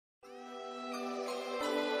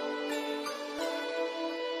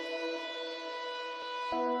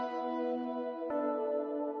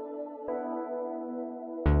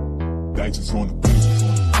dice on the beat.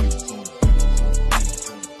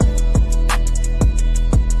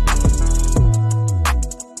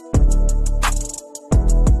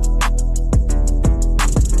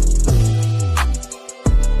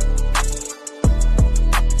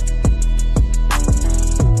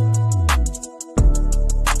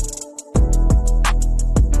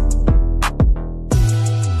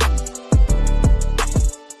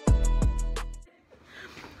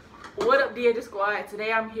 What up, Deajia'A squad?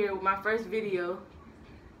 Today I'm here with my first video,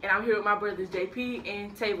 and I'm here with my brothers JP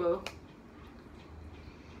and Tavo.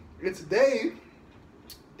 And today,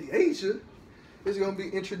 Deajia'A is gonna be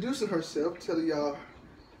introducing herself, telling y'all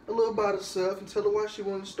a little about herself, and tell her why she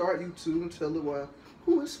wanted to start YouTube, and tell her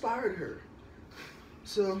who inspired her.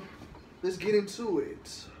 So let's get into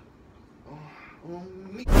it.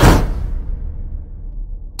 On me.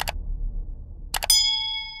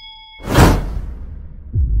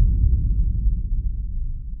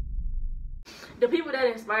 The people that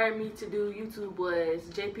inspired me to do YouTube was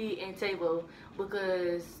JP and Tavo,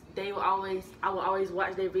 because I would always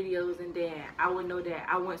watch their videos, and then I would know that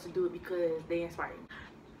I wanted to do it because they inspired me.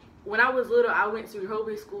 When I was little, I went to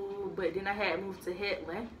Rehoboth School, but then I had moved to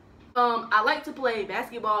Headland. I like to play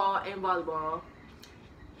basketball and volleyball.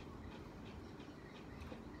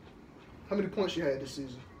 How many points you had this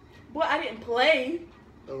season? Boy, I didn't play.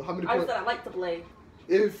 Oh, how many I points? said I like to play.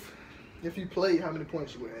 If you played, how many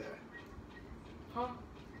points you would have? Huh?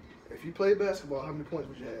 If you played basketball, how many points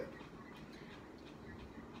would you have?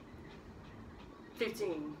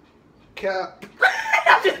 15. Cap.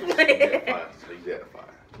 I'm just playing. So you got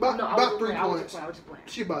 5. About 3 I was points. just playing.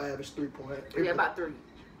 She about average 3 points. Yeah, about 3.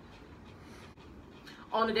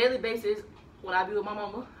 On a daily basis, when I be with my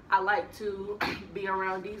mama, I like to be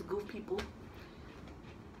around these goof people.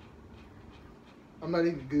 I'm not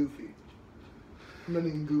even goofy. I'm not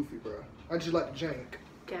even goofy, bro. I just like to jank.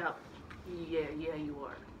 Cap. Yeah, you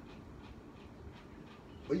are.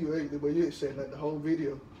 But you ain't saying that the whole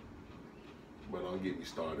video. But don't get me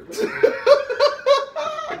started.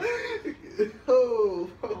 Oh.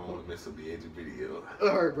 I don't want to miss a Deajia'A video.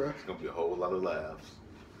 Alright, bro. It's going to be a whole lot of laughs.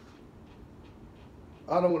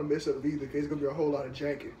 I don't want to mess up either, because it's going to be a whole lot of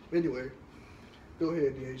janking. Anyway, go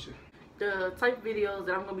ahead, Deajia'A. The type of videos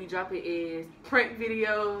that I'm going to be dropping is prank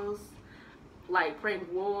videos, like prank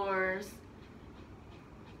wars.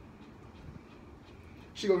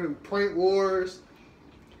 She gonna do prank wars.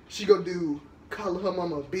 She gonna do calling her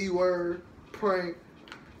mama a B word prank.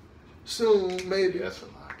 Soon, maybe. Yeah, that's a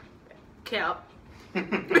lot. Cap.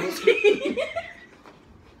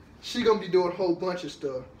 She gonna be doing a whole bunch of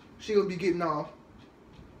stuff. She gonna be getting off.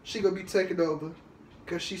 She gonna be taking over,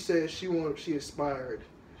 cause she said she inspired.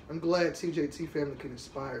 I'm glad TJT family can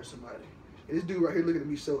inspire somebody. And this dude right here looking at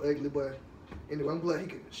me so ugly, but anyway, I'm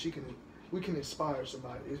glad we can inspire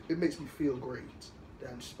somebody. It makes me feel great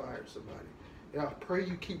that inspired somebody. And I pray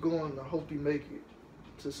you keep going, and I hope you make it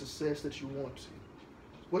to success that you want to.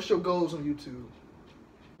 What's your goals on YouTube?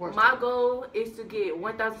 My goal is to get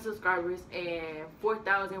 1,000 subscribers and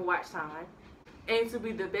 4,000 watch time, and to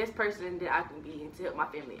be the best person that I can be, and to help my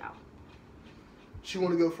family out. She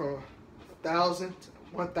want to go from 1,000 to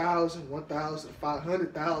 1,000, 1,000,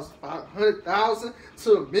 500,000, 500,000 to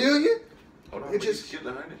 1,000,000. Hold on, it just skip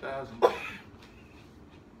the 100,000.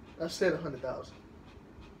 I said 100,000.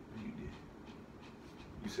 You did.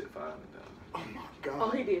 You said 500,000. Oh my God. Oh,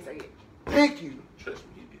 he did say it. Thank you. Trust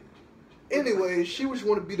me, he did. Anyway, she just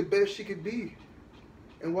want to be the best she could be.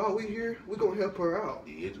 And while we here, we're going to help her out.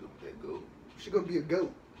 Deajia'A gonna play goat. She going to be a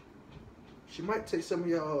goat. She might take some of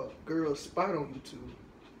y'all girls' spot on YouTube.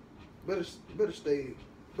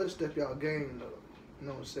 Better step y'all game up. You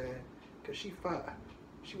know what I'm saying? Because she fire.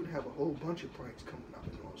 She would have a whole bunch of pranks coming out.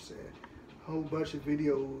 You know what I'm saying? A whole bunch of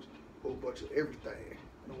videos, a whole bunch of everything.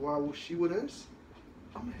 And while she with us,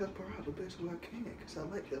 I'm going to help her out the best way I can. Because I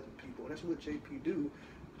like helping people. That's what JP do.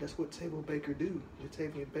 That's what Table Baker do.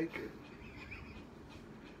 Latavian Baker.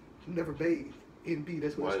 Never bathe. NB,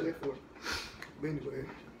 that's what it stands for. But anyway.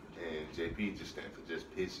 And JP just stand for just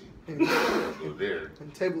pissing. And, Go there.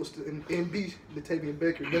 and Table and NB, Latavian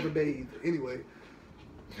Baker, never bathe. Anyway.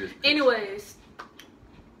 Anyways,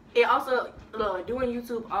 it also, doing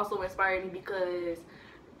YouTube also inspired me, because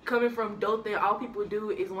coming from Dothan, all people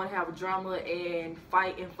do is want to have drama and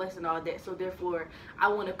fight and fuss and all that. So therefore, I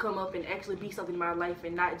want to come up and actually be something in my life,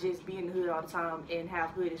 and not just be in the hood all the time and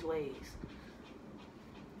have hoodish ways.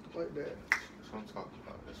 Like that. That's what I'm talking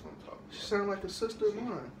about. That's what I'm talking about. She sound like a sister of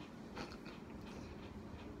mine.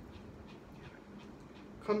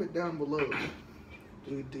 Comment down below.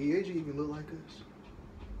 Do Deajia'A even look like us?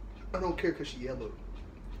 I don't care because she yellow.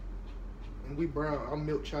 And we brown. I'm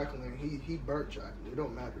milk chocolate and he burnt chocolate. It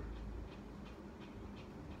don't matter.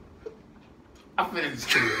 I'm finna just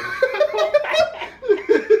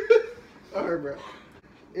Alright, bro.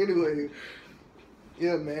 Anyway,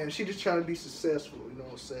 yeah, man, she just trying to be successful, you know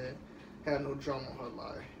what I'm saying? Have no drama in her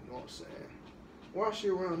life, you know what I'm saying? While she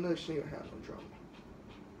around us, she ain't have no drama.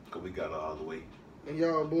 Cause we got her all the way. And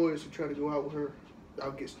y'all boys who try to go out with her,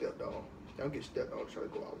 y'all get stepped on. Y'all get stepped on try to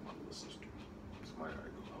go out with my little sister. Somebody gotta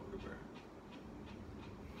go out with her,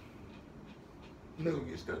 bro. No, You gonna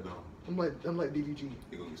get stepped on? I'm like DDG.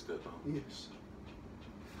 You gonna get stepped on? Yes.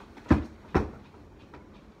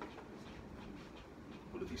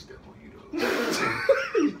 What if he step on you though?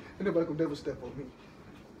 And nobody could never step on me.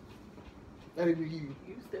 Not even you.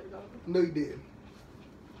 You stepped on me. No, you did.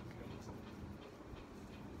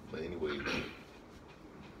 But anyway,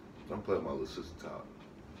 I'm playing my little sister top.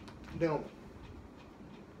 Don't.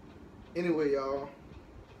 Anyway, y'all.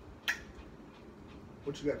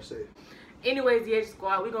 What you got to say? Anyways, Deajia'A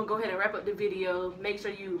Squad, we're going to go ahead and wrap up the video. Make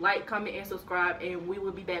sure you like, comment, and subscribe, and we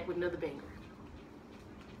will be back with another banger.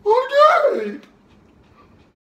 Okay.